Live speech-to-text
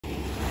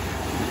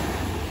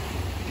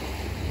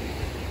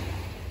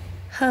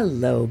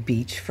Hello,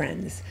 beach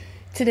friends.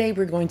 Today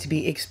we're going to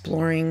be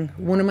exploring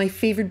one of my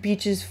favorite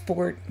beaches,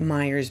 Fort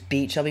Myers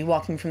Beach. I'll be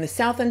walking from the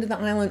south end of the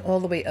island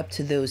all the way up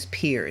to those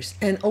piers.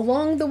 And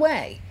along the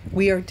way,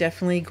 we are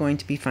definitely going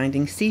to be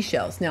finding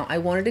seashells. Now, I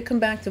wanted to come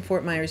back to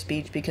Fort Myers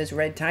Beach because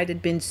red tide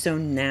had been so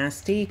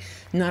nasty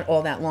not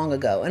all that long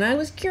ago. And I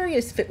was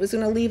curious if it was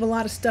going to leave a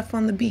lot of stuff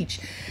on the beach.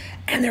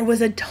 And there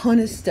was a ton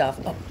of stuff,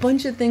 a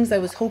bunch of things I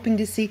was hoping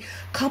to see,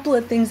 a couple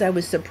of things I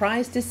was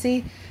surprised to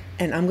see.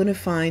 And I'm going to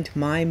find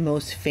my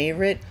most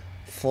favorite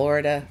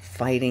Florida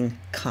fighting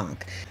conch.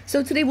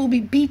 So today we'll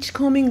be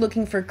beachcombing,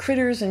 looking for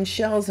critters and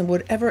shells and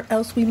whatever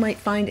else we might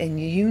find. And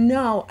you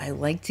know I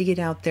like to get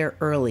out there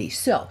early.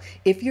 So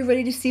if you're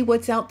ready to see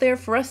what's out there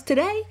for us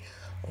today,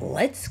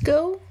 let's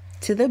go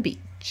to the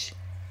beach.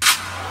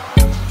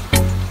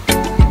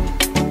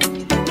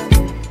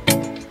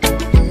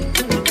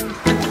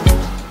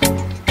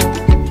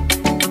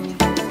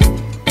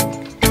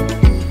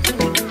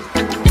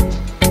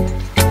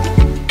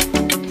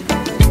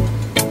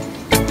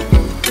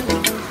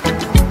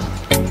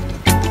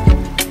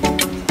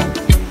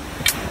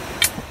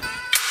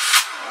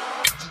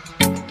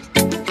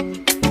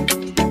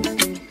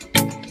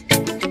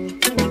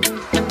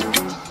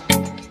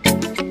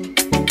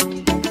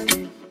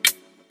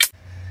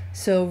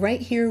 So right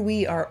here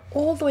we are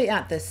all the way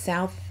at the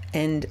south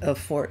end of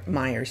Fort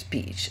Myers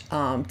Beach.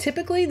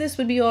 Typically this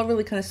would be all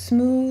really kind of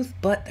smooth,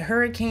 but the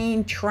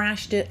hurricane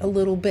trashed it a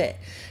little bit.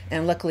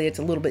 And luckily it's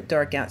a little bit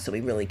dark out, so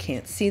we really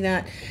can't see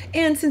that.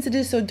 And since it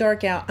is so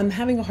dark out, I'm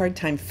having a hard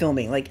time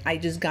filming. Like, I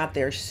just got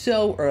there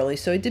so early.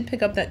 So I did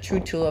pick up that true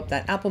tulip,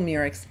 that apple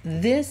murex,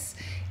 this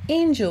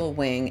angel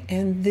wing,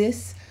 and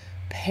this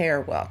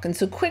pear whelk. And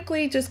so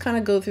quickly just kind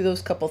of go through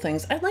those couple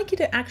things. I'd like you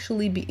to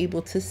actually be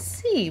able to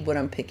see what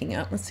I'm picking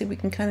out. Let's see if we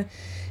can kind of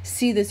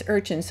see this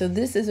urchin. So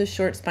this is a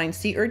short spine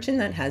sea urchin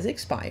that has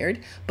expired,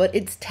 but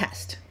it's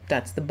test.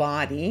 That's the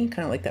body,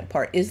 kind of like that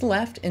part is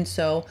left. And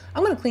so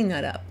I'm going to clean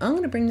that up. I'm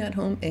going to bring that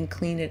home and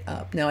clean it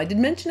up. Now, I did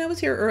mention I was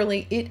here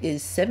early. It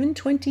is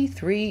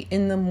 7:23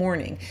 in the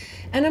morning.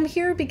 And I'm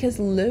here because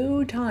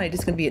low tide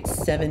is going to be at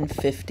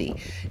 7:50.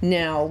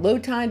 Now, low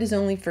tide is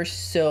only for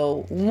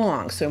so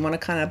long. So I want to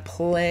kind of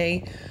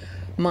play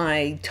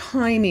my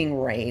timing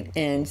right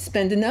and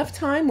spend enough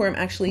time where I'm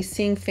actually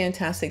seeing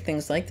fantastic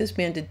things like this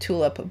banded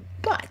tulip.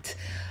 But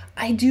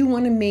I do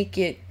want to make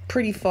it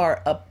pretty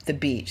far up the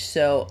beach,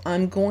 so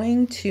I'm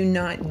going to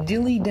not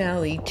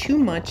dilly-dally too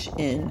much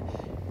in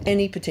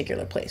any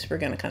particular place. We're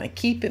going to kind of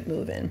keep it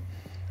moving.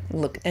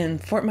 Look,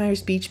 and Fort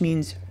Myers Beach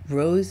means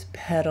rose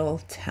petal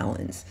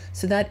talons.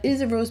 So that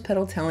is a rose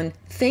petal talon.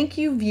 Thank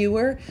you,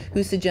 viewer,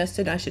 who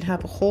suggested I should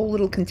have a whole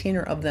little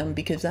container of them,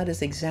 because that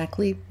is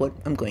exactly what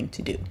I'm going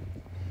to do.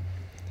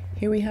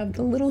 Here we have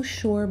the little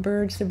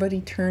shorebirds, the ruddy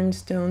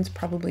turnstones,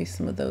 probably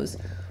some of those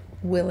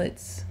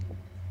willets.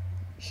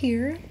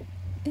 Here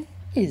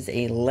is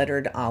a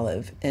lettered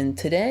olive, and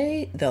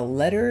today the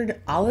lettered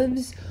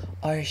olives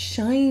are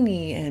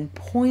shiny and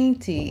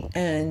pointy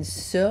and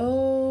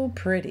so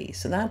pretty.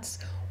 So that's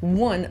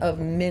one of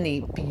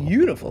many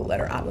beautiful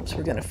letter olives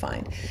we're going to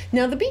find.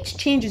 Now, the beach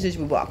changes as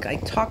we walk. I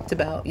talked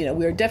about,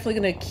 we're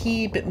definitely going to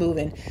keep it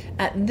moving.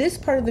 At this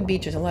part of the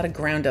beach, there's a lot of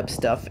ground up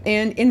stuff,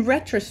 and in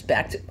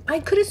retrospect,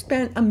 I could have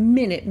spent a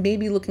minute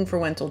maybe looking for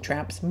Wenzel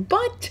traps,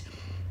 but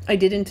I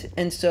didn't.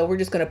 And so we're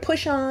just going to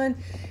push on,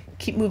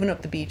 keep moving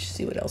up the beach,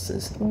 see what else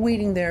is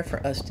waiting there for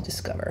us to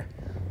discover.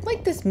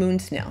 Like this moon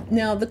snail.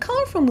 Now, the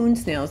colorful moon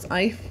snails,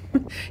 I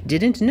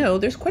didn't know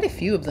there's quite a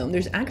few of them.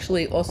 There's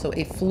actually also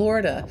a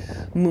Florida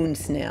moon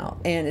snail,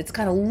 and it's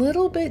got a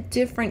little bit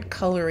different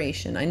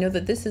coloration. I know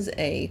that this is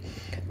a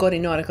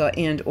Gaudenautica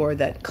and or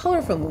that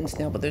colorful moon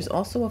snail, but there's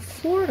also a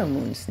Florida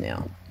moon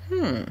snail.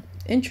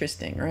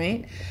 Interesting,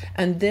 right?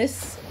 And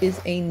this is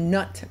a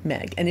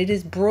nutmeg, and it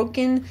is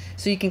broken,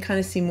 so you can kind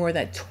of see more of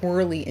that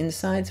twirly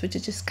insides, which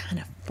is just kind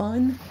of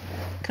fun,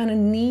 kind of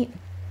neat.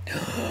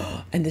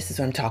 And this is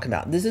what I'm talking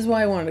about. This is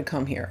why I wanted to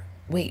come here.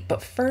 Wait,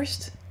 but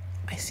first,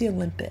 I see a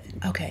limpet.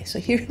 Okay, so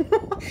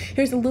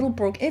here's a little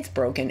it's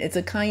broken. It's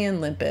a cayenne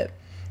limpet,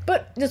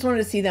 but just wanted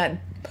to see that.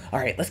 All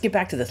right, let's get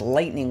back to this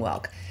lightning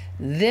whelk.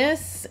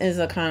 This is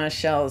the kind of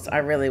shells I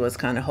really was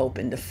kind of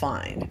hoping to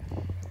find.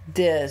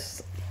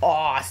 This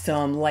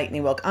awesome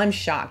lightning whelk. I'm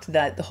shocked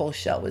that the whole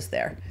shell was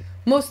there.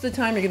 Most of the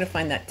time you're going to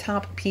find that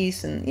top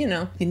piece, and you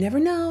never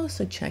know,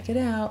 so check it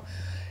out.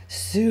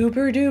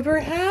 Super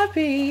duper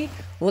happy.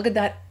 Look at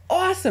that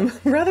awesome,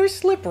 rather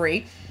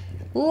slippery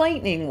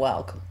lightning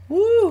whelk.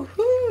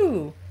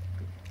 Woo-hoo!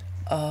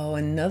 Oh,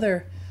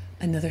 another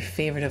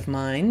favorite of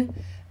mine,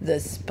 the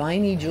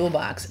spiny jewel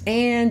box.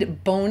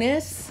 And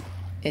bonus,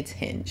 it's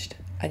hinged.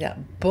 I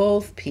got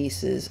both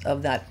pieces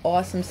of that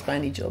awesome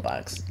spiny jewel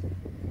box.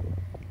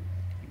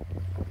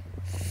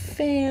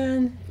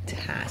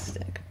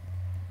 Fantastic.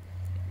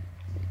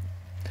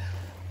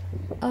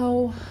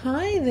 Oh,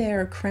 hi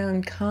there,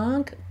 crown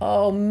conch.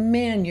 Oh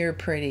man, you're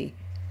pretty.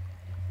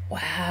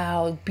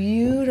 Wow,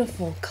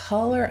 beautiful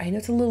color. I know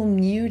it's a little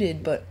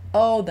muted, but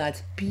oh,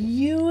 that's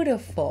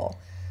beautiful.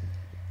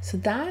 So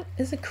that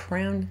is a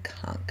crown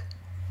conch.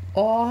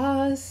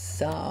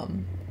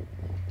 Awesome.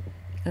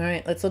 All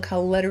right, let's look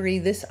how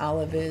lettery this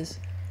olive is.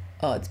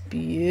 Oh, it's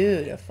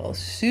beautiful.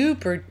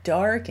 Super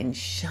dark and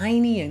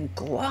shiny and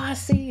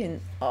glossy, and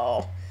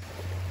oh,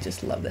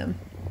 just love them.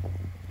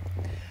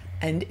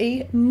 And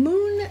a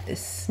moon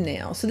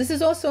snail. So this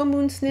is also a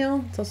moon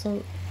snail. It's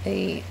also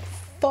a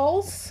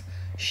false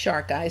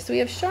shark eye. So we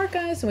have shark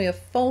eyes and we have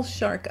false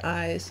shark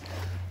eyes.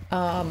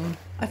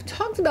 I've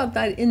talked about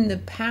that in the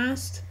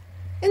past.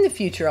 In the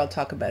future, I'll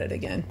talk about it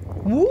again.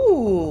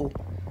 Woo!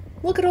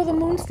 Look at all the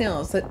moon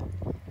snails. That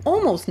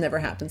almost never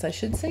happens. I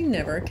should say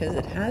never, because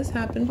it has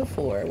happened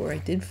before where I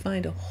did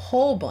find a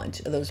whole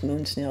bunch of those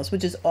moon snails,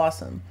 which is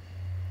awesome.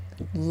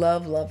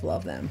 Love, love,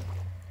 love them.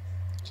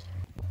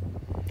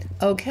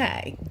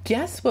 Okay,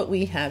 guess what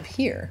we have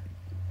here?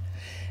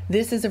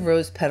 This is a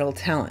rose petal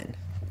talon.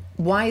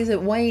 Why is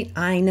it white?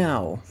 I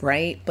know,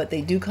 right? But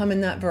they do come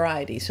in that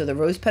variety. So the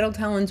rose petal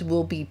talons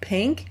will be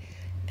pink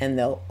and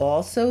they'll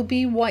also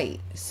be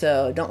white.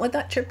 So don't let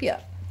that trip you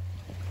up.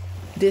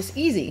 This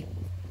easy.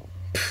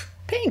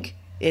 Pink.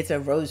 It's a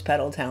rose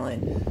petal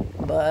talon,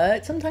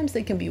 but sometimes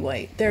they can be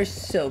white. They're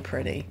so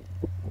pretty.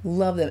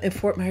 Love them. In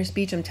Fort Myers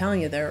Beach, I'm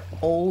telling you, they're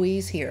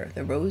always here.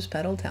 The rose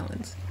petal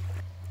talons.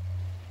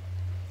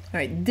 All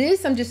right,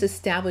 this I'm just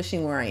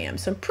establishing where I am.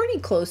 So I'm pretty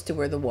close to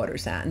where the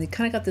water's at. And they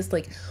kind of got this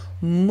like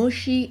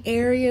mushy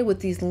area with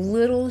these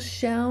little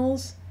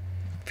shells.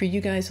 For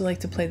you guys who like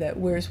to play that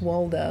Where's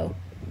Waldo?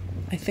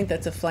 I think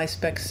that's a fly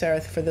speck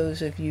cerith for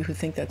those of you who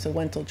think that's a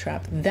Wentel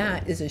trap.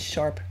 That is a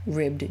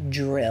sharp-ribbed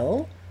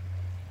drill.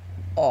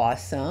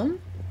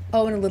 Awesome.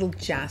 Oh, and a little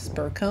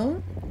jasper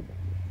cone.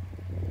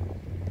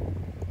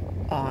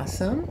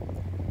 Awesome.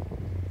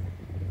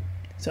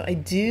 So I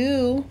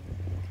do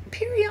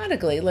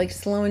periodically like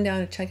slowing down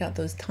to check out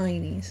those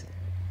tinies.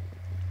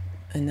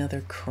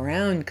 Another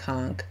crown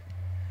conch.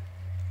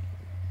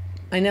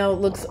 I know it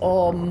looks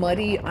all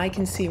muddy. I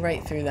can see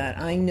right through that.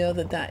 I know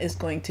that that is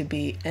going to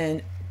be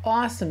an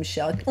awesome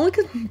shell. Only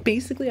because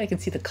basically I can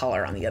see the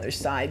color on the other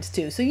sides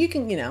too. So you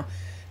can, you know,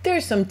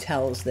 there's some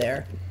tells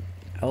there.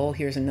 Oh,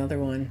 here's another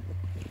one.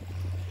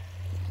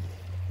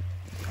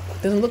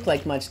 Doesn't look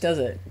like much, does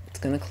it? It's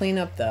going to clean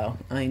up though.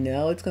 I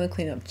know it's going to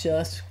clean up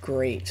just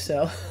great.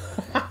 So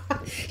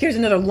here's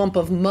another lump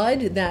of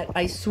mud that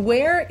I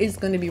swear is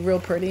going to be real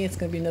pretty. It's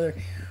going to be another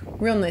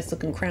real nice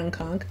looking crown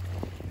conch.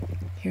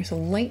 Here's a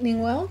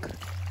lightning whelk.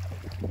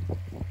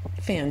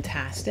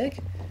 Fantastic.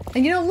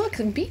 And you know, look,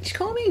 beach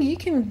combing, you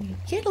can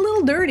get a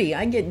little dirty.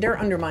 I get dirt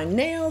under my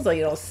nails. I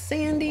get all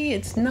sandy.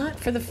 It's not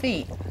for the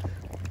faint.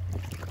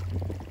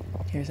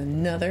 Here's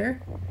another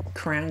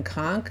crown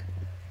conch.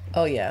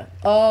 Oh yeah.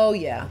 Oh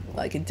yeah.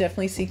 I can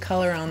definitely see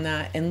color on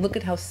that. And look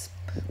at how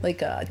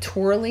like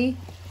twirly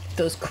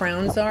those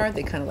crowns are.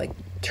 They kind of like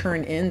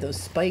turn in those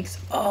spikes.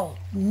 Oh,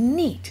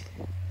 neat.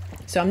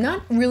 So I'm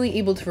not really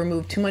able to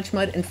remove too much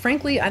mud. And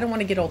frankly, I don't want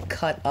to get all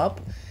cut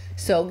up.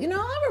 So, you know,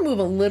 I'll remove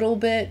a little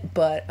bit,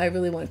 but I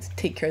really want to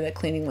take care of that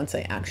cleaning once I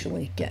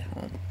actually get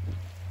home.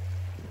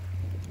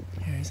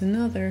 Here's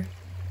another.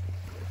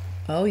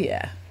 Oh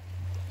yeah.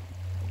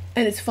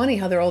 And it's funny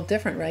how they're all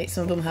different, right?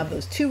 Some of them have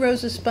those 2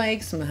 rows of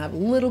spikes, some have a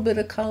little bit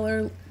of color,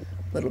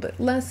 a little bit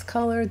less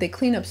color. They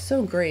clean up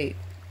so great.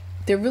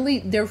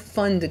 They're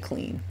fun to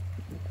clean.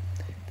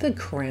 The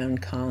crown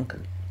conch.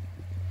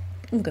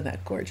 Look at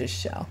that gorgeous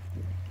shell.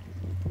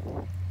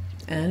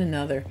 And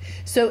another.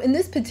 So in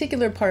this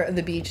particular part of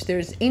the beach,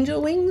 there's angel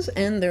wings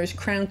and there's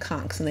crown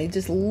conchs, and they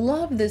just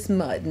love this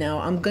mud. Now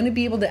I'm going to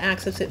be able to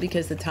access it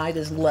because the tide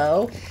is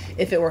low.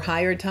 If it were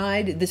higher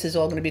tide, this is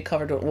all going to be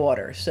covered with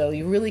water. So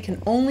you really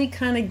can only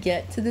kind of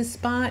get to this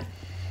spot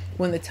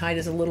when the tide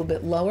is a little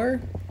bit lower.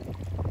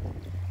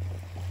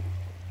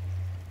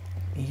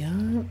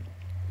 Yeah.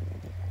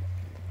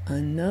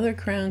 Another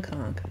crown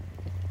conch.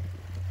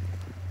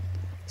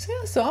 So,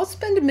 yeah, so I'll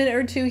spend a minute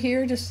or two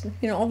here, just,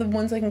 you know, all the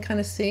ones I can kind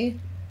of see.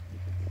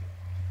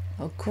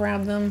 I'll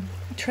grab them,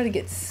 try to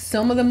get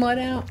some of the mud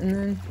out, and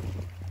then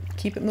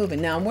keep it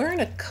moving. Now I'm wearing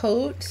a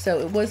coat, so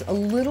it was a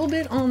little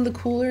bit on the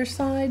cooler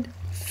side,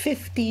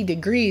 50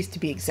 degrees to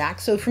be exact.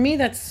 So for me,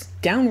 that's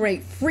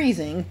downright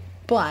freezing,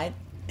 but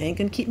it ain't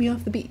gonna keep me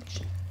off the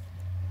beach.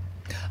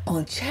 Oh,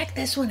 and check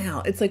this one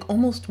out. It's like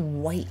almost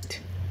white.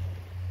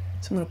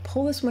 So I'm gonna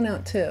pull this one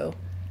out too.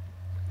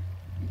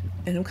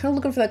 And I'm kind of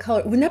looking for that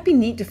color. Wouldn't that be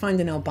neat to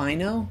find an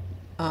albino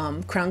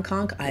crown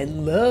conch? I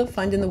love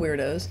finding the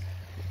weirdos,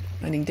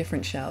 finding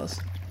different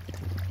shells.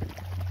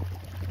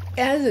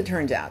 As it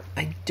turns out,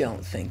 I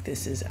don't think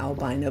this is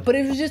albino, but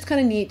it was just kind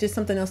of neat, just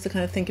something else to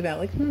kind of think about.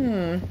 Like,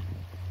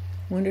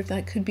 wonder if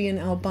that could be an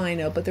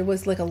albino. But there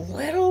was like a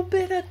little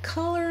bit of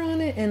color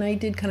on it, and I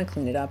did kind of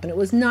clean it up. And it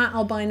was not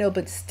albino,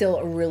 but still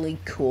a really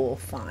cool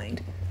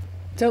find.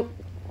 So,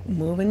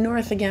 moving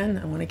north again,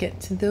 I want to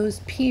get to those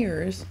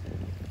piers.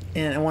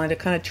 And I wanted to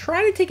kind of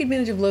try to take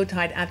advantage of low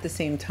tide at the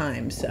same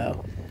time,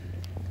 so.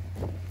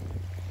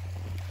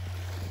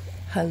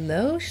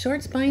 Hello,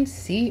 short-spined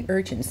sea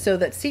urchins. So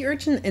that sea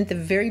urchin at the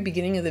very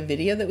beginning of the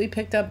video that we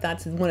picked up,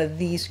 that's one of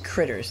these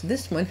critters.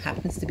 This one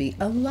happens to be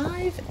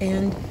alive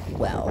and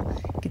well.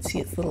 You can see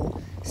its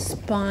little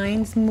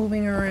spines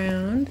moving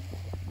around.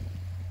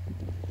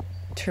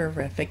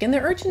 Terrific. And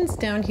the urchins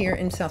down here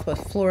in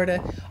Southwest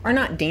Florida are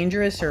not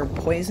dangerous or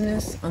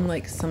poisonous,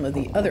 unlike some of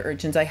the other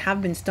urchins. I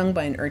have been stung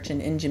by an urchin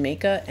in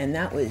Jamaica, and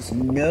that was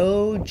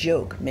no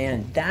joke,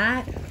 man.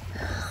 That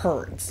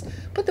hurts.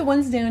 But the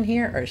ones down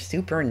here are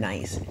super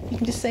nice. You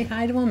can just say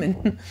hi to them,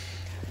 and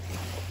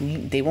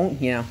they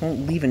won't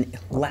leave a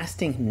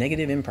lasting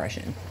negative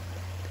impression.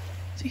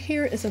 So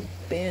here is a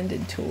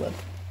banded tulip.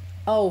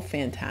 Oh,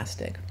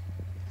 fantastic.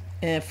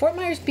 And Fort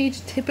Myers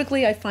Beach,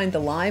 typically I find the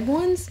live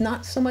ones,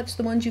 not so much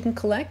the ones you can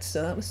collect,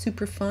 so that was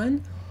super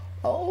fun.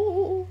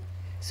 Oh,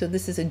 so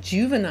this is a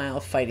juvenile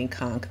fighting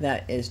conch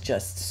that is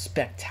just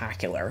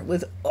spectacular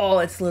with all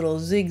its little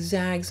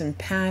zigzags and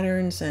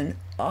patterns, and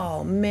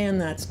oh man,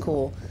 that's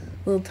cool.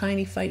 Little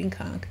tiny fighting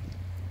conch.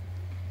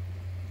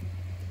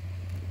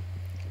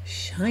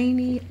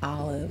 Shiny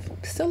olive.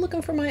 Still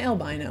looking for my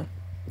albino.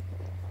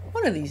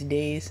 One of these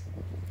days.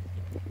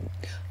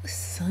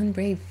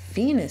 Sunray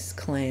Venus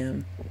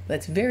clam.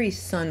 That's very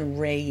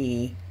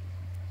sunray-y.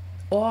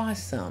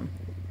 Awesome.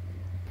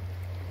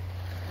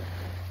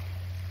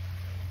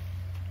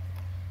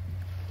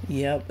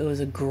 Yep, it was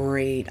a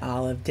great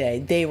olive day.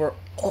 They were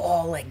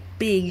all like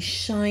big,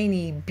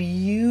 shiny,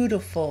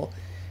 beautiful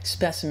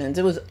specimens.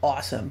 It was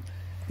awesome.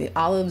 The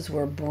olives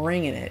were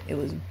bringing it. It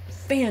was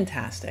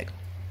fantastic.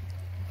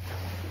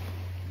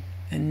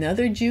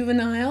 Another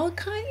juvenile,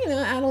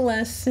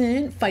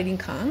 adolescent fighting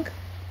conch.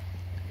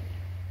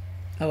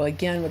 Oh,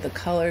 again, with the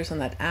colors on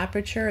that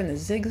aperture and the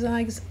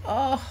zigzags.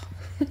 Oh,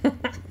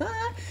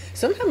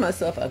 so I'm having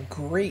myself a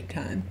great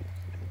time.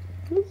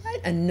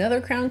 What?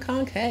 Another crown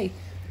conch? Hey.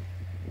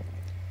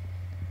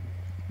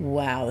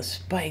 Wow, the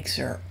spikes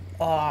are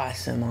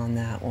awesome on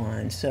that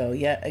one. So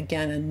yet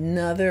again,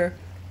 another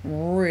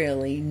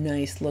really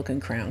nice looking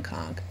crown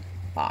conch.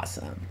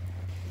 Awesome.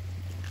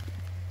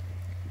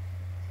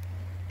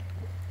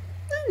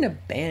 And a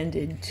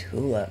banded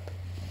tulip.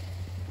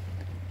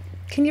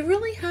 Can you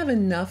really have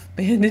enough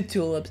banded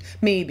tulips?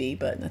 Maybe,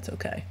 but that's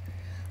okay.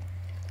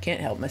 Can't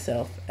help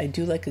myself. I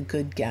do like a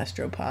good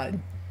gastropod.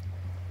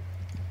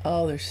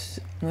 Oh, there's...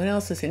 what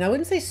else is here? Now, I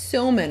wouldn't say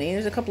so many.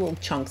 There's a couple little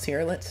chunks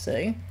here. Let's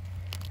see.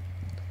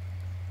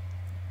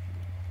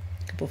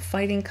 A couple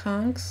fighting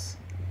conchs.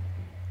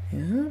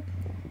 Yeah.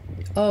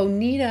 Oh,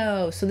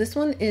 neato. So this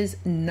one is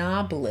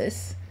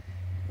knobless.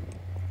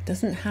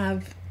 Doesn't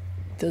have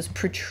those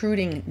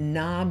protruding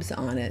knobs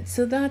on it.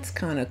 So that's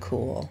kind of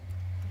cool.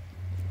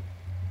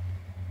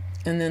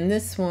 And then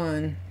this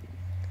one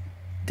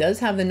does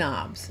have the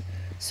knobs.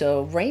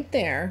 So right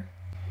there,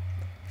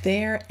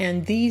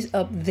 and these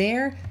up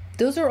there,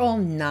 those are all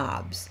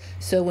knobs.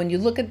 So when you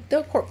look at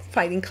the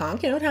fighting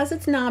conch, it has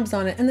its knobs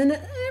on it. And then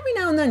every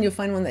now and then you'll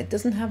find one that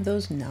doesn't have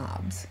those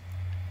knobs.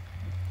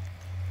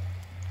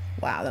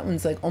 Wow, that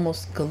one's like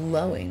almost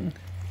glowing.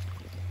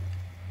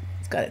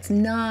 It's got its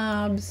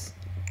knobs.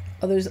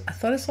 Oh, I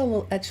thought I saw a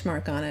little etch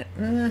mark on it.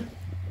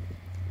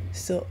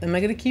 Still, am I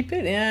going to keep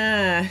it?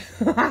 Yeah,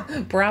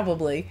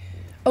 probably.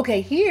 Okay,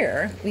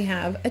 here we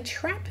have a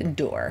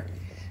trapdoor.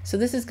 So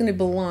this is going to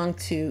belong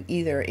to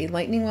either a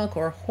lightning whelk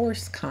or a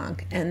horse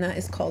conch, and that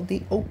is called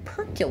the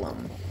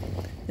operculum.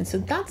 And so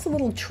that's a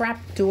little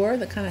trapdoor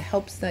that kind of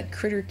helps that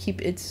critter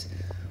keep its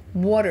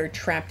water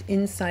trapped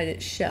inside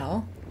its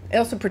shell. It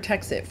also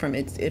protects it from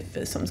if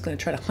someone's going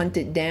to try to hunt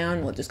it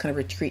down, well, it just kind of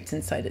retreats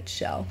inside its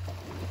shell.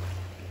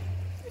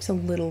 There's a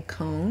little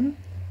cone.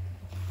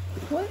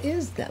 What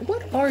is that?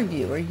 What are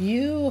you? Are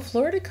you a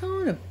Florida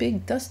cone? A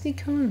big dusty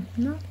cone?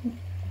 Not.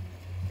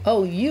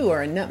 Oh, you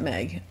are a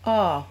nutmeg.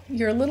 Oh,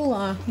 you're a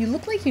little, you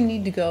look like you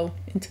need to go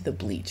into the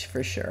bleach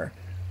for sure.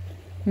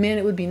 Man,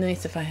 it would be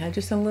nice if I had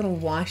just a little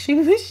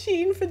washing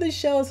machine for the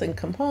shells and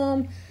come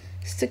home,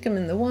 stick them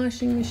in the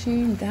washing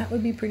machine. That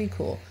would be pretty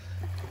cool.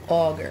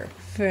 Auger,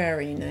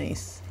 very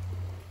nice.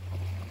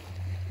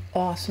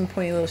 Awesome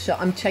pointy little shell.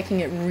 I'm checking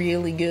it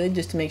really good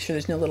just to make sure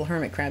there's no little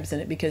hermit crabs in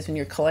it, because when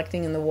you're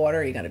collecting in the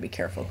water, you got to be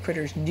careful.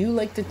 Critters do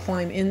like to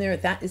climb in there.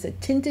 That is a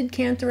tinted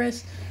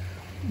Cantharus.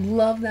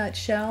 Love that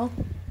shell.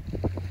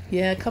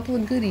 Yeah, a couple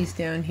of goodies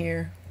down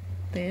here.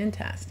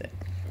 Fantastic.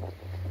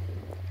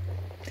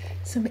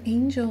 Some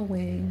angel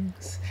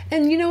wings.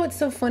 And you know what's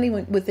so funny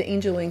with the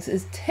angel wings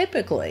is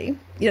typically,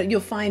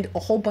 you'll find a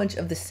whole bunch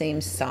of the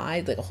same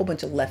side, like a whole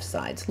bunch of left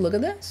sides. Look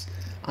at this.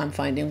 I'm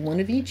finding one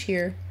of each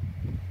here.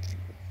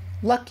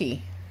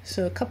 Lucky.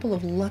 So a couple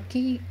of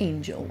lucky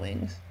angel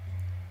wings.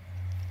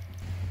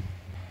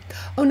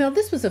 Oh, now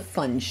this was a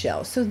fun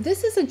shell. So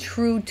this is a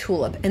true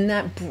tulip, and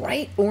that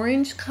bright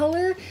orange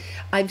color,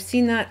 I've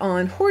seen that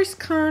on horse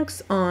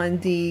conchs, on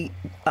the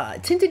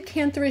tinted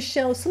Cantharus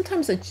shells,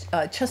 sometimes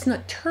a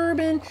chestnut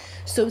turban.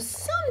 So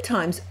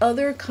sometimes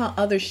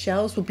other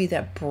shells will be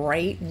that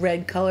bright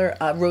red color,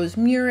 rose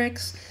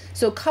murex.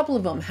 So a couple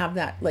of them have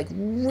that like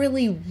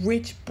really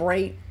rich,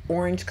 bright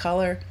orange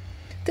color.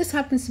 This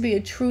happens to be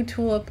a true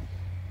tulip.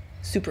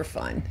 Super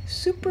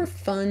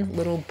fun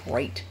little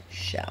bright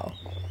shell.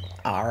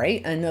 All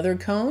right, another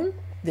cone.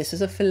 This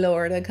is a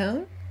Florida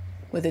cone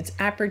with its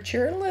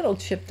aperture a little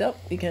chipped up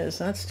because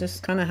that's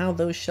just kind of how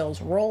those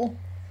shells roll.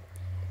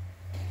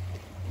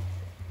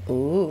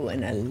 Ooh,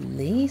 and a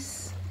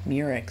lace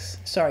murex.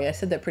 Sorry, I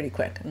said that pretty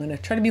quick. I'm gonna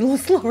try to be a little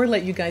slower,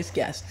 let you guys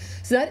guess.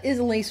 So that is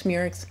a lace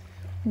murex.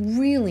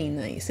 Really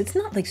nice. It's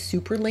not like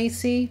super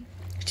lacy.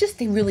 It's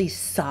just a really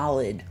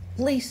solid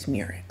lace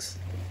murex.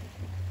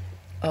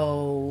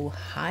 Oh,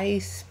 high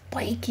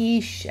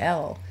spiky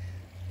shell.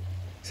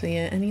 So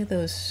yeah, any of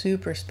those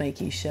super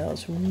spiky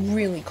shells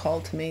really call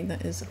to me.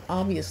 That is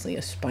obviously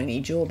a spiny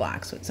jewel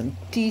box with some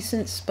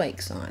decent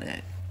spikes on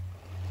it.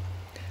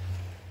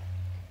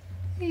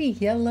 A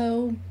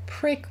yellow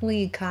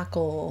prickly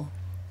cockle.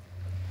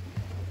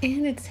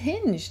 And it's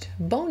hinged.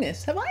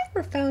 Bonus. Have I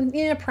ever found?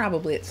 Yeah,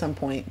 probably at some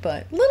point,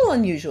 but a little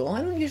unusual.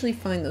 I don't usually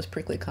find those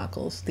prickly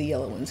cockles, the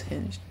yellow ones,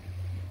 hinged.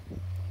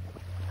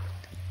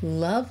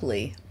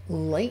 Lovely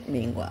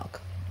lightning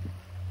whelk.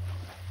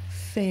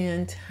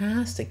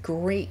 Fantastic.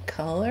 Great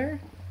color.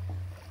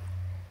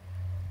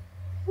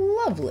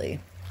 Lovely.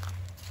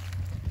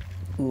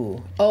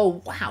 Ooh.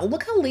 Oh, wow.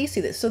 Look how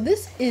lacy this is. So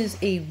this is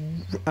a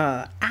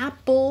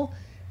apple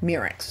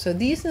murex. So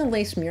these and the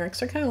lace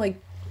murex are kind of like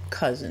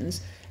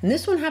cousins. And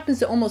this one happens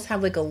to almost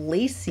have like a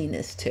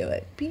laciness to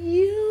it.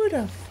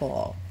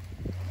 Beautiful.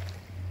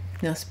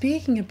 Now,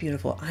 speaking of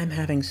beautiful, I'm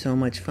having so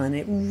much fun.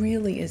 It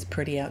really is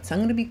pretty out. So I'm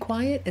going to be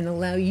quiet and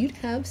allow you to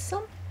have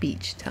some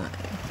beach time.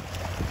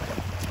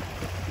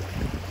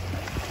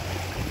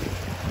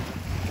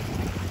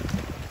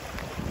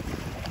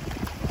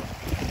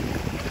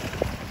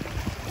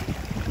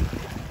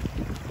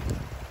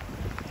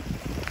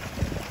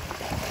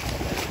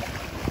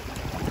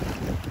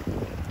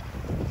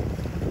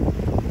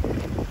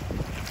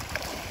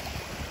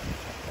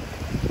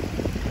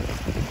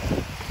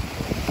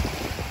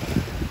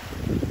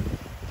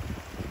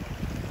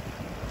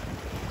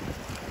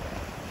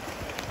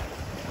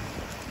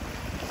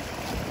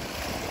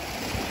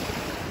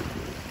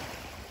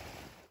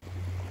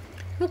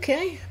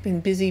 Okay,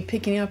 been busy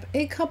picking up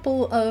a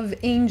couple of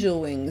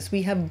angel wings.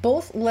 We have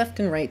both left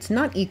and rights,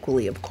 not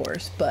equally of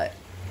course, but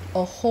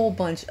a whole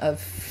bunch of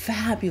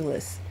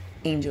fabulous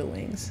angel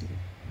wings.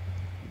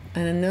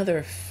 And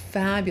another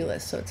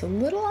fabulous, so it's a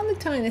little on the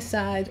tiny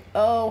side.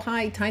 Oh,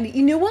 hi, tiny.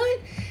 You know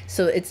what?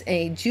 So it's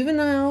a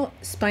juvenile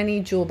spiny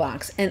jewel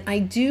box. And I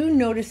do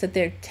notice that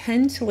they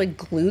tend to like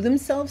glue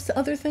themselves to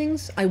other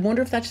things. I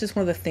wonder if that's just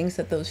one of the things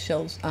that those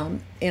shells,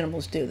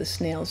 animals do, the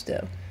snails do.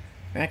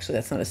 Or actually,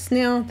 that's not a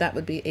snail. That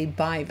would be a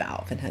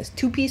bivalve. It has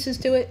two pieces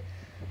to it.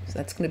 So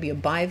that's going to be a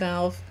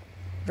bivalve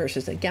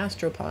versus a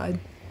gastropod.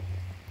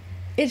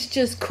 It's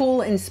just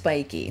cool and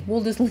spiky.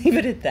 We'll just leave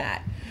it at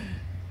that.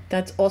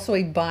 That's also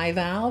a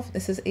bivalve.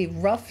 This is a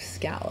rough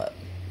scallop.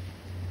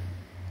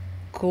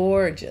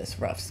 Gorgeous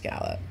rough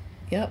scallop.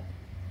 Yep.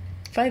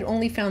 If I'd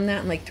only found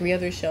that in like 3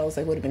 other shells,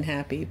 I would have been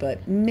happy.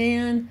 But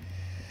man,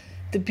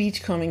 the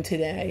beachcombing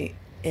today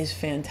is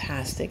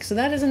fantastic. So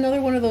that is another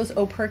one of those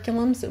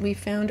operculums that we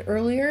found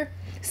earlier.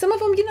 Some of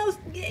them, you know,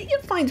 you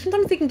find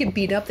sometimes they can get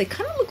beat up. They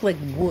kind of look like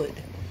wood.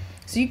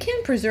 So you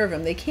can preserve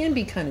them. They can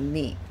be kind of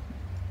neat.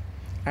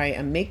 All right,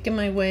 I'm making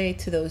my way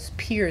to those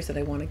piers that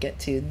I want to get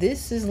to.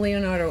 This is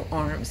Leonardo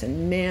Arms,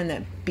 and man,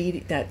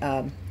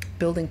 that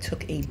building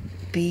took a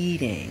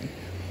beating.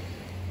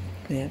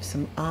 We have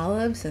some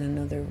olives and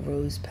another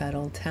rose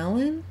petal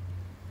talon.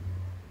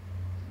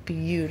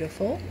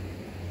 Beautiful.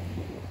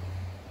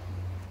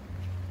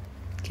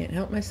 Can't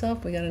help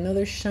myself. We got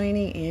another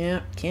shiny.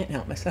 Yeah, can't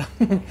help myself.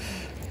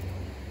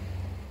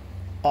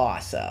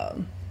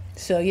 Awesome.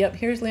 So, yep,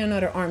 here's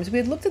Leonardo Arms. We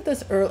had looked at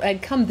this early.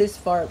 I'd come this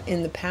far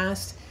in the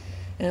past,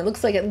 and it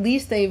looks like at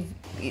least they've,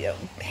 you know,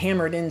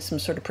 hammered in some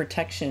sort of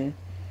protection.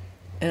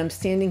 And I'm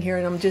standing here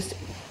and I'm just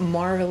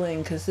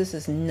marveling because this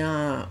is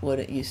not what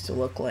it used to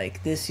look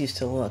like. This used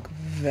to look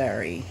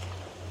very,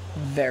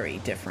 very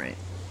different.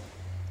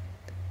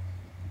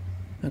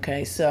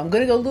 Okay, so I'm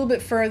going to go a little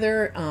bit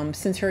further.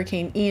 Since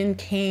Hurricane Ian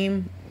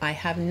came, I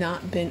have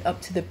not been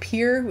up to the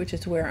pier, which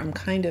is where I'm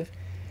kind of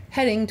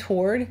heading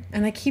toward.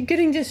 And I keep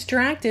getting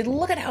distracted.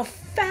 Look at how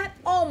fat.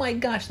 Oh my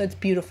gosh, that's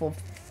beautiful.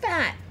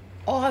 Fat,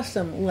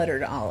 awesome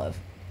lettered olive.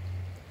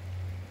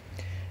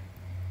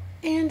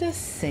 And a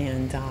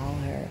sand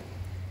dollar.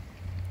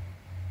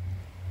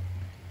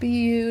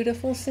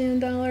 Beautiful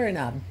sand dollar and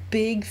a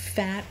big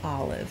fat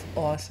olive.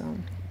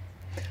 Awesome.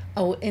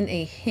 Oh, and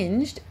a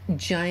hinged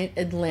giant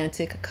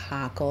Atlantic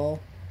cockle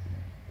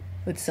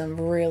with some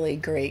really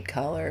great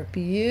color.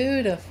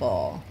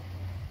 Beautiful.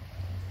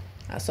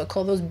 I also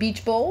call those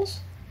beach bowls.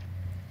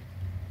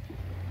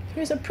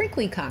 Here's a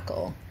prickly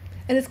cockle.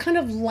 And it's kind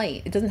of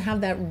light. It doesn't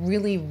have that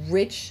really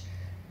rich,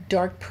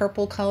 dark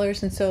purple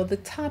colors. And so the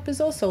top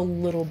is also a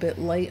little bit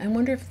light. I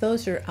wonder if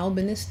those are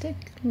albinistic.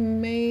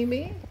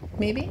 Maybe.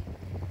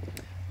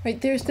 Right,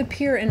 there's the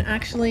pier, and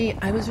actually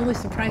I was really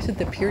surprised that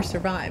the pier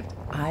survived.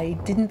 I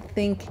didn't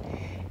think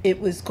it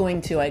was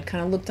going to. I'd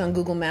kind of looked on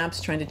Google Maps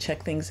trying to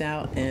check things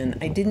out, and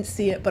I didn't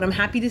see it, but I'm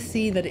happy to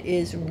see that it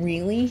is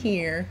really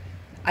here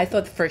I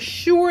thought for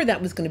sure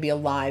that was going to be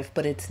alive,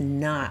 but it's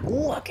not.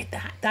 Look at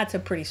that. That's a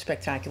pretty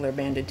spectacular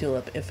banded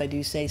tulip, if I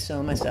do say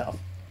so myself.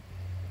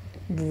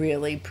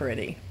 Really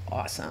pretty.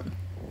 Awesome.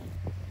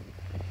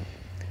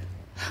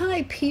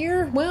 Hi,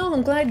 Pier. Well,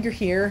 I'm glad you're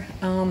here.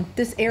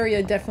 This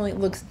area definitely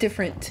looks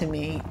different to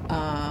me.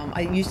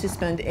 I used to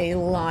spend a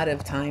lot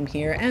of time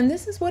here, and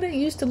this is what it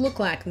used to look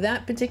like.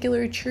 That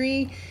particular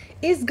tree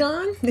is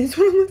gone. It's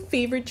one of my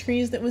favorite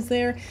trees that was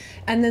there.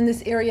 And then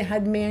this area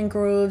had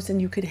mangroves,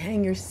 and you could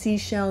hang your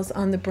seashells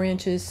on the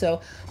branches.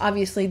 So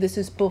obviously this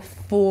is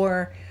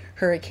before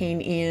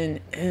Hurricane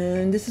Ian,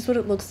 and this is what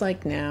it looks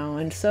like now.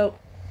 And so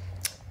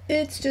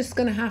it's just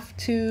gonna have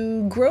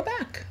to grow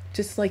back,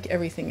 just like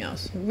everything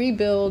else.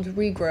 Rebuild,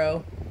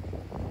 regrow.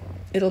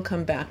 It'll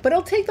come back. But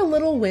I'll take the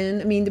little win.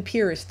 I mean, the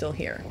pier is still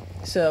here.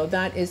 So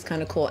that is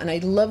kind of cool. And I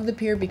love the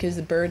pier because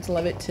the birds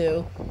love it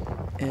too.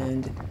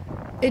 And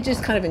it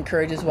just kind of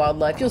encourages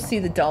wildlife. You'll see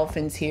the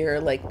dolphins here,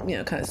 like, you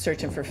know, kind of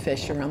searching for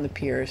fish around the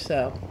pier.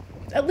 So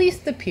at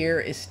least the pier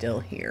is still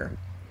here.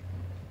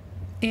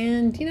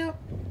 And, you know,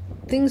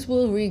 things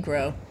will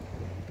regrow.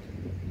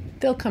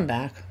 They'll come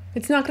back.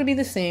 It's not going to be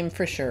the same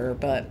for sure,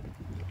 but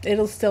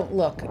it'll still,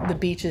 look, the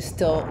beach is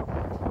still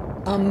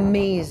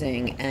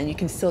amazing, and you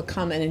can still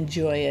come and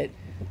enjoy it.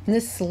 And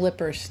this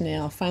slipper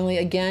snail, finally,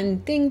 again,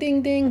 ding,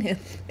 ding, ding.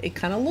 It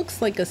kind of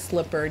looks like a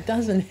slipper,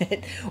 doesn't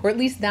it? Or at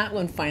least that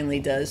one finally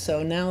does.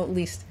 So now at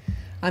least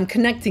I'm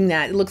connecting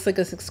that. It looks like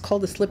it's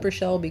called a slipper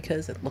shell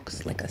because it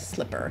looks like a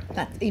slipper.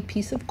 That's a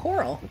piece of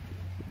coral.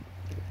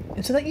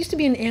 And so that used to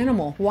be an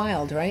animal,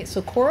 wild, right?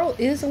 So coral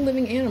is a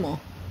living animal.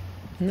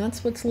 And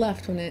that's what's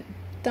left when it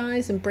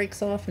dies and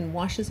breaks off and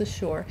washes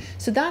ashore.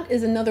 So that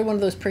is another one of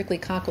those prickly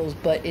cockles,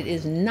 but it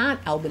is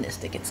not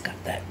albinistic. It's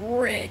got that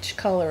rich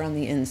color on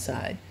the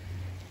inside.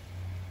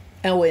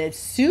 Oh, it's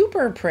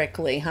super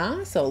prickly,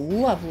 huh? So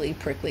lovely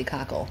prickly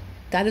cockle.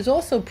 That is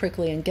also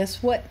prickly, and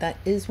guess what? That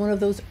is one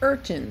of those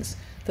urchins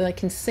that I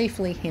can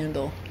safely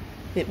handle.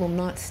 It will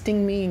not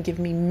sting me and give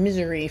me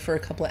misery for a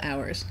couple of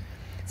hours.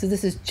 So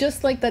this is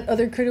just like that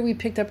other critter we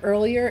picked up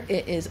earlier.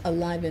 It is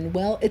alive and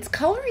well. Its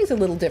coloring is a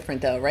little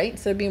different though, right?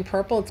 Instead of being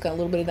purple, it's got a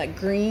little bit of that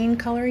green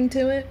coloring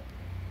to it.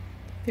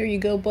 There you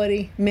go,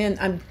 buddy.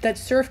 Man, that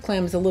surf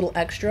clam is a little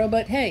extra,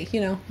 but hey,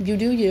 you know, you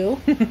do you.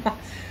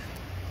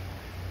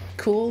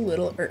 Cool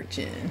little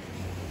urchin.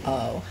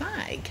 Oh,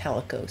 hi,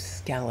 calico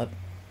scallop.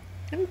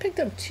 I haven't picked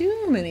up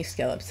too many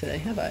scallops today,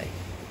 have I?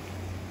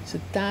 So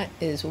that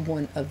is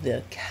one of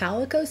the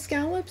calico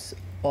scallops.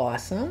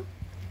 Awesome.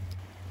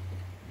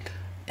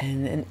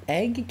 And an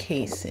egg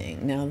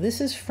casing. Now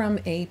this is from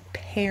a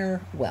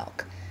pear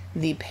whelk.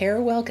 The pear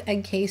whelk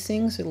egg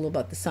casings are a little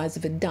about the size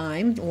of a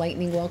dime.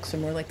 Lightning whelks are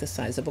more like the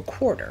size of a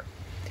quarter.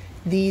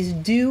 These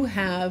do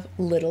have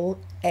little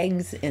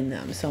eggs in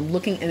them. So I'm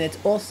looking, and it's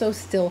also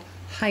still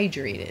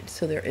hydrated.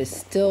 So there is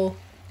still,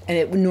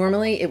 and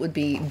normally it would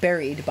be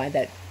buried by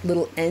that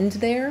little end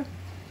there.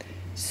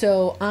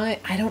 So I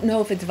don't know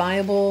if it's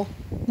viable.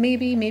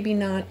 Maybe, maybe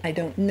not. I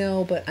don't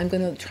know, but I'm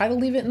gonna try to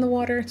leave it in the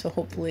water. So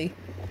hopefully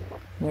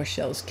more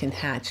shells can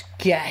hatch.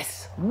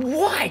 Guess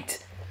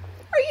what?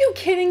 Are you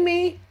kidding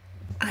me?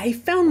 I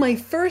found my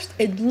first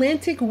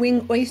Atlantic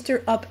wing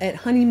oyster up at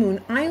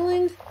Honeymoon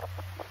Island.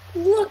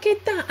 Look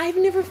at that. I've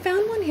never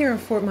found one here in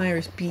Fort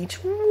Myers Beach.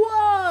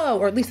 Whoa!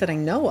 Or at least that I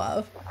know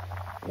of.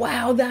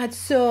 Wow, that's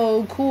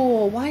so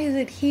cool. Why is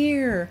it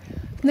here?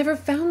 I've never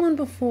found one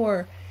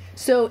before.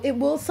 So it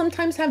will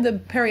sometimes have the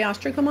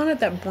periostracum on it,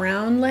 that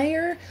brown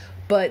layer,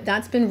 but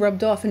that's been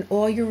rubbed off, and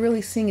all you're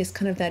really seeing is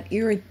kind of that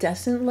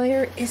iridescent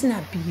layer. Isn't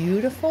that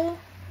beautiful?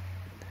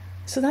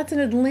 So that's an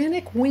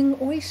Atlantic wing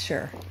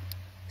oyster.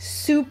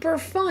 Super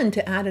fun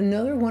to add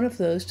another one of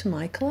those to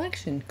my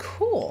collection.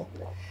 Cool.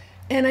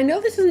 And I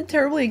know this isn't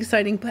terribly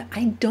exciting, but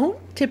I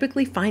don't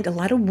typically find a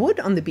lot of wood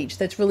on the beach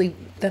that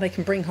I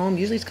can bring home.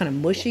 Usually it's kind of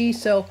mushy.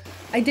 So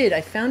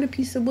I found a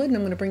piece of wood, and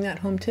I'm going to bring that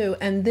home too.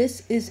 And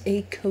this is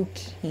a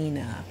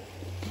coquina.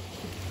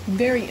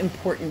 Very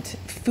important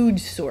food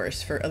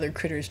source for other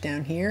critters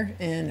down here,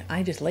 and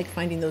I just like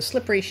finding those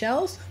slippery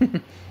shells.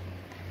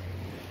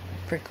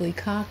 Prickly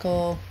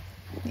cockle.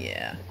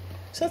 Yeah.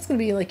 So that's going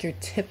to be like your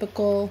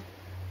typical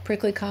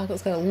prickly cockle.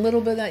 It's got a little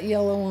bit of that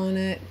yellow on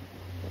it.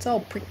 It's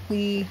all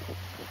prickly.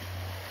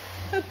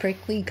 A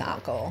prickly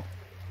cockle.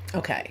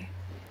 Okay.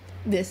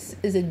 This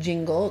is a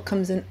jingle. It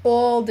comes in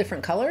all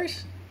different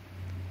colors.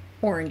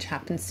 Orange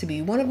happens to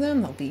be one of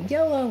them. There'll be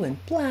yellow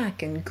and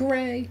black and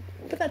gray,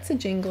 but that's a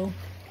jingle.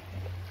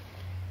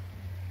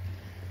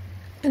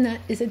 And that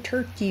is a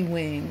turkey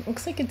wing.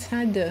 Looks like it's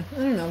had to, I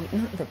don't know,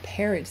 not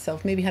repair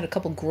itself. Maybe had a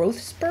couple growth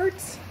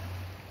spurts.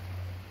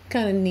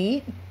 Kind of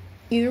neat.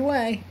 Either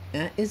way,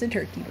 that is a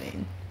turkey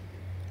wing.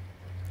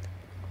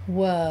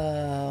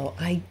 Whoa,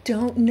 I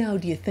don't know.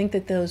 Do you think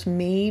that those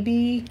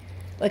maybe,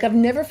 like I've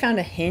never found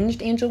a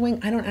hinged angel wing.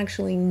 I don't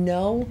actually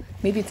know.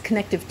 Maybe it's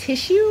connective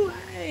tissue.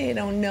 I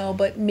don't know,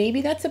 but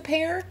maybe that's a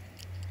pair.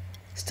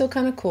 Still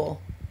kind of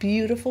cool.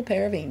 Beautiful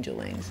pair of angel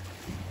wings.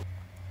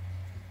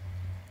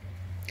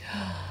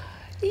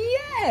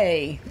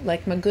 Hey,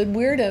 like my good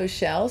weirdo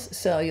shells.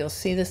 So you'll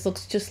see this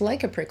looks just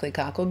like a prickly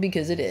cockle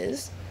because it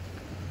is,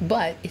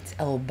 but it's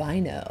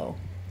albino.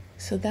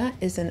 So that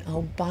is an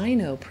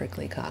albino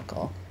prickly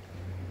cockle.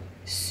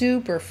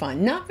 Super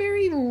fun. Not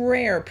very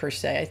rare per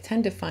se. I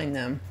tend to find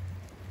them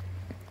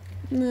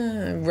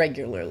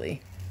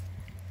regularly.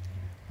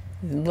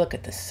 Look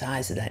at the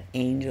size of that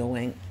angel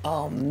wing.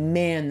 Oh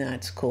man,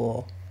 that's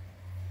cool.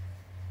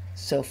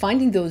 So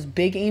finding those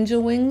big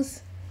angel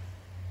wings,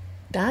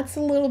 that's a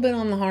little bit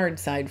on the hard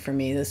side for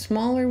me. The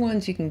smaller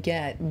ones you can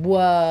get.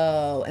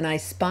 Whoa. And I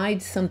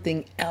spied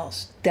something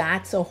else.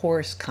 That's a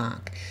horse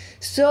conch.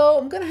 So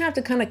I'm going to have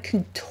to kind of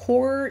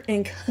contort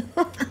and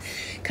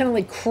kind of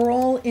like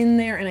crawl in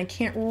there, and I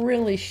can't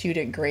really shoot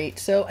it great.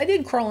 So I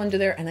did crawl under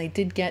there and I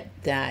did get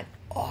that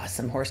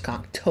awesome horse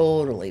conch.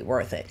 Totally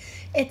worth it.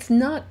 It's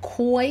not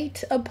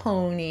quite a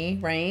pony,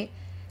 right?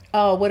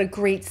 Oh, what a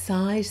great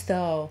size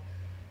though.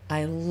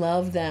 I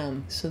love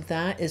them. So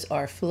that is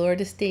our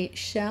Florida State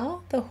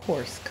shell, the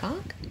horse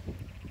conch.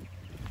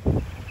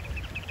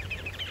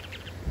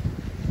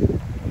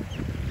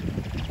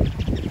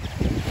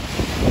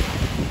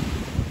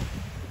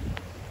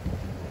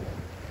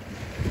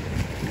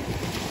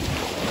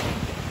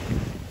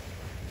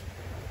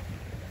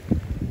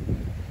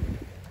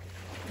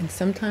 And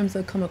sometimes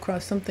I'll come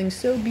across something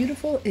so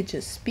beautiful, it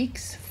just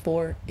speaks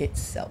for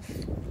itself.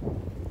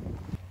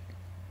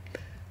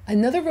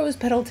 Another rose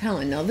petal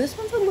talon. Now this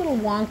one's a little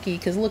wonky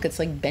because look, it's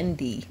like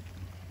bendy.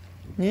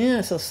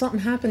 Yeah, so something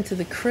happened to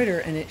the critter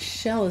and its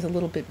shell is a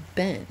little bit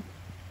bent.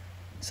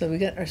 So we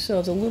got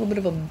ourselves a little bit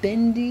of a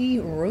bendy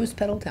rose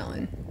petal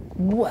talon.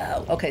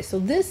 Whoa. Okay, so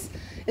this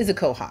is a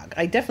quahog.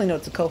 I definitely know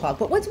it's a quahog,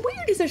 but what's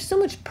weird is there's so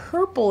much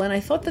purple, and I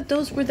thought that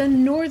those were the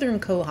northern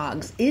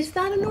quahogs. Is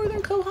that a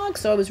northern quahog?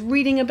 So I was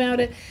reading about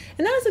it,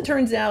 and as it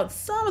turns out,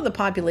 some of the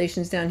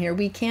populations down here,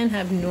 we can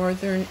have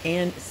northern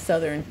and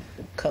southern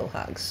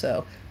quahogs.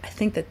 So I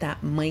think that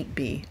that might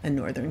be a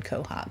northern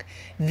quahog.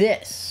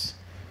 This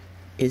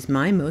is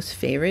my most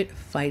favorite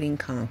fighting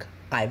conch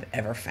I've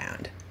ever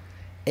found.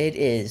 It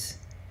is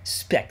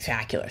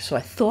spectacular. So I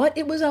thought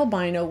it was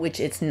albino,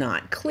 which it's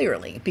not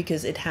clearly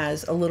because it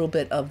has a little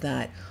bit of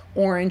that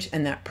orange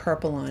and that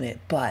purple on it.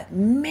 But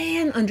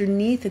man,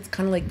 underneath it's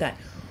kind of like that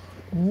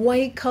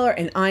white color,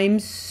 and I'm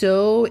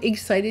so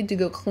excited to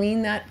go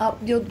clean that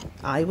up.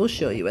 I will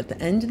show you at the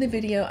end of the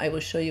video. I will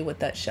show you what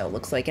that shell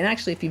looks like. And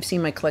actually, if you've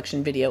seen my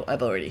collection video,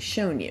 I've already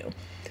shown you.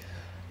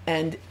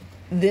 And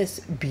this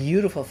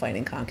beautiful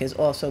fighting conch is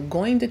also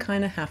going to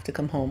kind of have to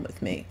come home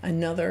with me.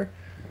 Another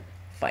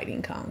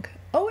fighting conch.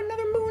 Oh,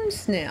 another moon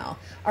snail.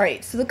 All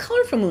right, so the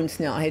colorful moon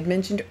snail I had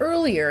mentioned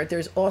earlier,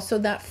 there's also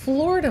that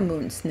Florida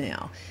moon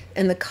snail,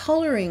 and the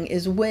coloring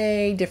is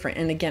way different.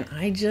 And again,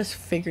 I just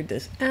figured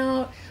this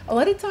out. A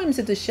lot of times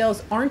if the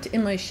shells aren't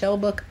in my shell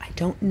book, I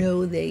don't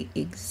know they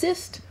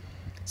exist.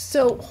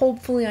 So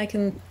hopefully I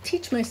can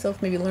teach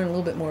myself, maybe learn a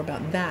little bit more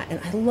about that.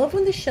 And I love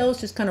when the shells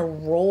just kind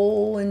of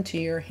roll into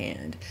your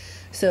hand.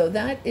 So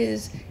that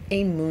is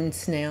a moon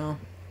snail,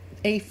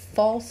 a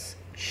false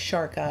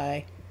shark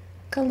eye.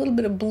 Got a little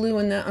bit of blue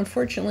in that.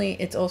 Unfortunately,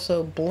 it's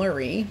also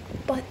blurry,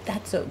 but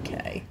that's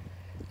okay.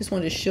 Just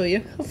wanted to show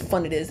you how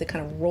fun it is to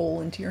kind of roll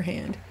into your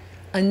hand.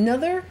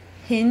 Another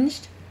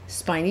hinged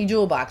spiny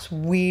jewel box.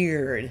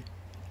 Weird.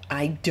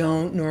 I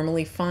don't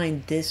normally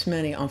find this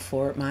many on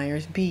Fort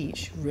Myers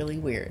Beach. Really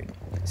weird.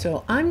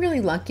 So I'm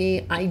really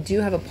lucky. I do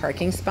have a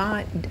parking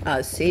spot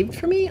saved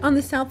for me on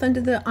the south end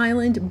of the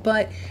island,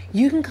 but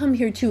you can come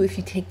here too if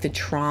you take the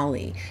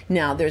trolley.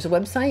 Now there's a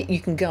website, you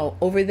can go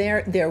over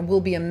there. There will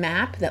be a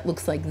map that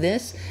looks like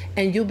this,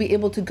 and you'll be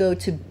able to go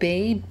to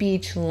Bay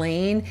Beach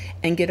Lane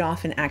and get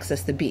off and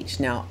access the beach.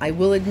 Now I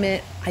will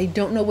admit, I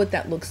don't know what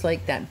that looks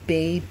like, that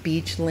Bay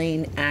Beach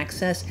Lane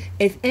access.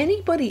 If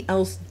anybody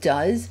else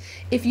does,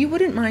 if you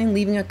wouldn't mind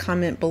leaving a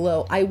comment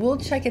below, I will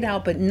check it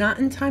out, but not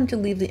in time to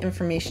leave the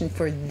information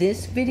for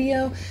this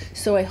video.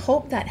 So I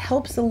hope that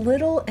helps a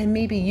little, and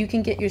maybe you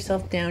can get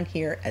yourself down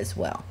here as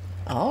well.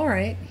 All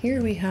right,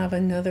 here we have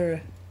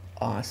another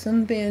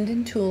awesome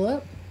banded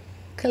tulip,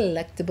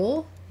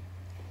 collectible.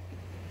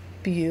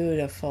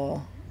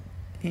 Beautiful.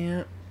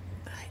 Yeah,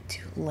 I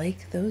do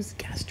like those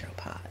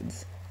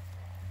gastropods.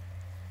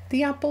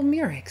 The Apple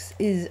Murex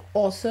is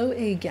also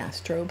a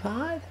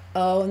gastropod.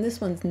 Oh, and this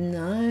one's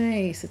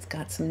nice. It's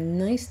got some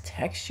nice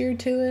texture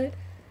to it.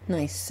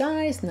 Nice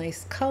size,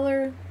 nice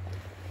color.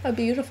 A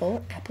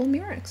beautiful Apple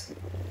Murex.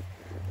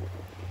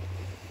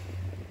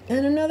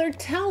 And another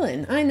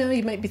talon. I know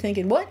you might be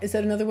thinking, what? Is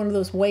that another one of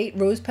those white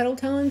rose petal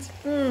talons?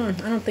 I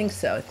don't think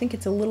so. I think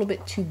it's a little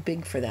bit too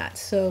big for that.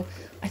 So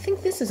I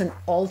think this is an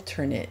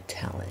alternate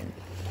talon.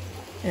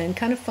 And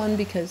kind of fun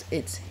because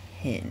it's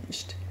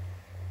hinged.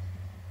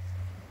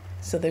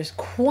 So there's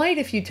quite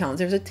a few talons.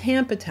 There's a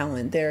Tampa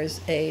talon.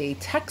 There's a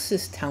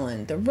Texas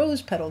talon. The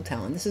rose petal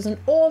talon. This is an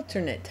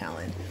alternate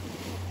talon.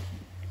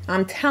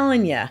 I'm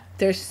telling you,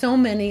 there's so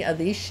many of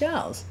these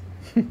shells.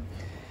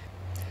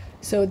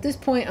 So at this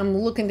point, I'm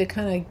looking to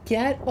kind of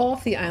get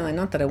off the island.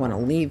 Not that I want to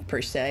leave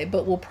per se,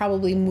 but we'll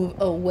probably move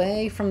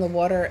away from the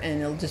water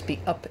and it'll just be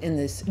up in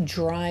this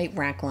dry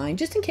rack line.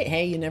 Just in case,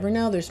 hey, you never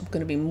know. There's going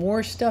to be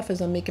more stuff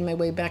as I'm making my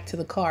way back to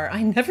the car.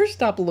 I never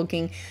stop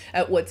looking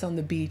at what's on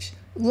the beach.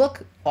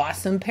 Look,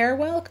 awesome pear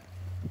whelk.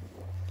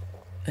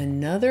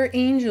 Another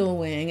angel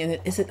wing. And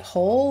is it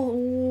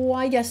whole?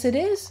 Why, yes, it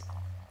is.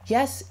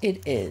 Yes,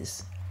 it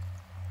is.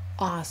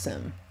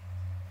 Awesome.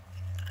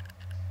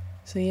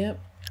 So, yep.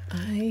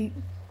 Yeah,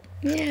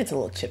 it's a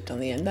little chipped on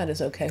the end. That is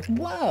okay.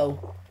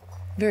 Whoa.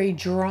 Very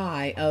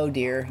dry. Oh,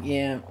 dear.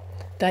 Yeah.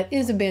 That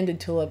is a banded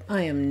tulip.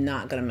 I am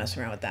not going to mess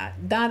around with that.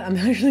 That I'm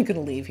actually going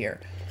to leave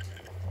here.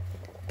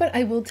 But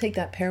I will take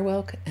that pear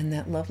whelk and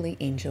that lovely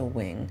angel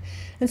wing.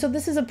 And so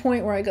this is a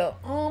point where I go,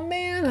 oh,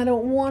 man, I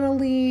don't want to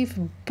leave.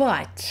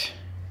 But,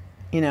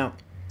 you know,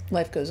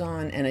 life goes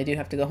on and I do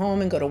have to go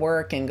home and go to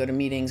work and go to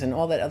meetings and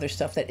all that other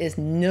stuff that is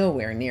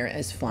nowhere near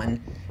as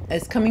fun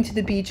as coming to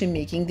the beach and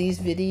making these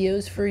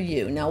videos for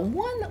you. Now,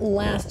 one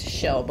last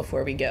shell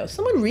before we go.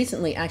 Someone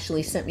recently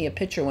actually sent me a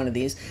picture of one of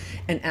these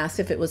and asked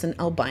if it was an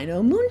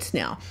albino moon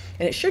snail.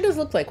 And it sure does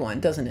look like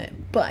one, doesn't it?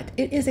 But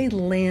it is a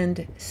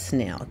land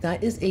snail.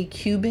 That is a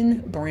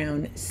Cuban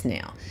brown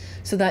snail.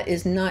 So that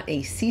is not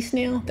a sea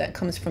snail. That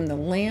comes from the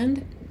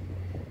land.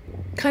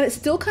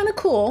 Still kind of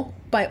cool.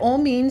 By all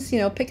means, you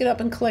know, pick it up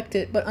and collect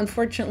it. But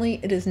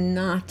unfortunately, it is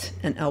not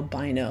an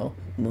albino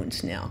moon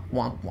snail.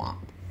 Womp womp.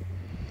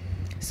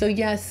 So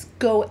yes,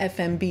 go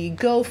FMB,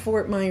 go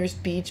Fort Myers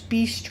Beach,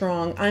 be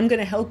strong. I'm going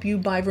to help you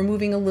by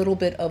removing a little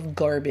bit of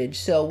garbage.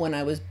 So when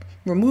I was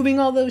removing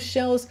all those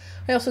shells,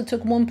 I also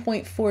took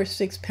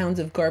 1.46 pounds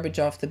of garbage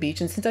off the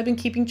beach. And since I've been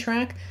keeping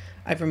track,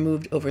 I've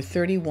removed over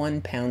 31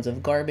 pounds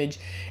of garbage,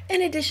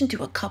 in addition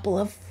to a couple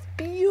of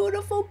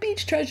beautiful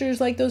beach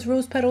treasures like those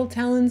rose petal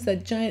talons,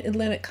 that giant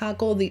Atlantic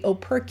cockle, the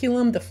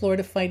operculum, the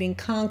Florida fighting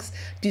conchs.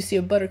 Do you see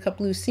a buttercup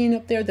lucine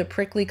up there? The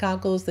prickly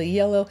cockles, the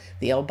yellow,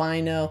 the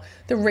albino,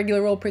 the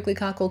regular old prickly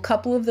cockle,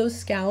 couple of those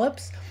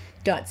scallops.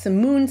 Got some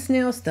moon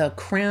snails. The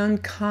crown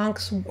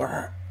conchs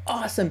were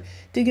awesome.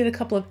 Did get a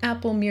couple of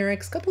apple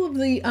murex, a couple of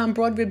the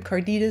broad rib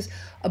carditas,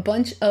 a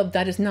bunch of,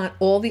 that is not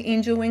all the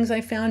angel wings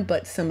I found,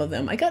 but some of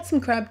them. I got some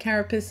crab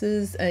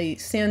carapaces, a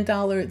sand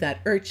dollar,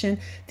 that urchin,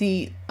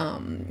 the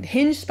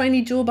hinged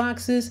spiny jewel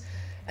boxes,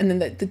 and then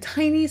the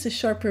tinies, a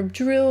sharp rib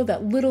drill,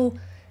 that little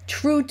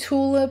true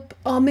tulip.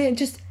 Oh man,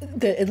 just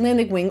the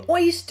Atlantic wing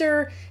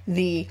oyster,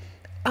 the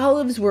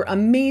olives were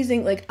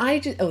amazing. Like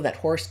that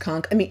horse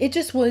conch. I mean, it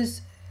just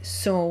was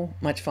so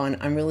much fun.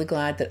 I'm really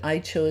glad that I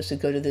chose to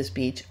go to this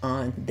beach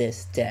on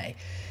this day.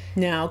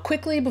 Now,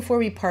 quickly before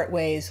we part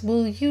ways,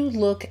 will you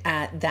look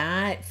at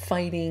that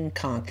fighting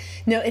conch?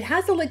 Now, it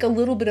has a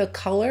little bit of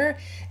color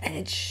and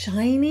it's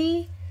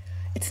shiny.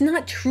 It's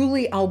not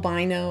truly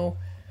albino,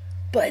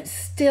 but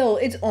still,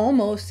 it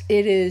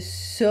is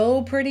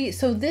so pretty.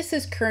 So this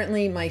is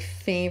currently my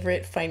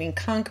favorite fighting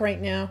conch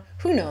right now.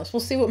 Who knows? We'll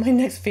see what my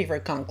next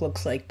favorite conch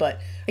looks like, but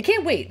I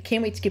can't wait.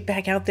 Can't wait to get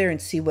back out there and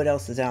see what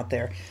else is out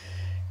there.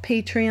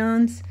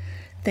 Patreons,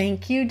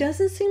 thank you.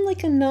 Doesn't seem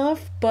like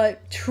enough,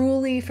 but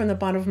truly from the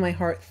bottom of my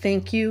heart,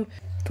 thank you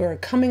for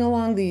coming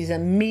along these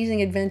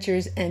amazing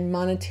adventures and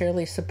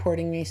monetarily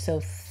supporting me.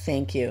 So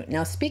thank you.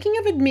 Now, speaking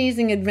of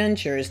amazing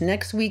adventures,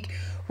 next week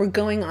we're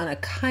going on a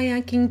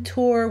kayaking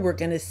tour. We're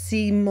going to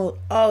see,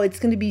 it's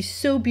going to be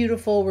so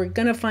beautiful. We're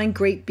going to find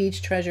great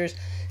beach treasures.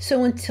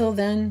 So until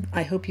then,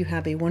 I hope you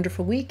have a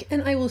wonderful week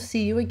and I will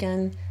see you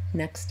again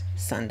next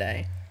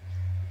Sunday.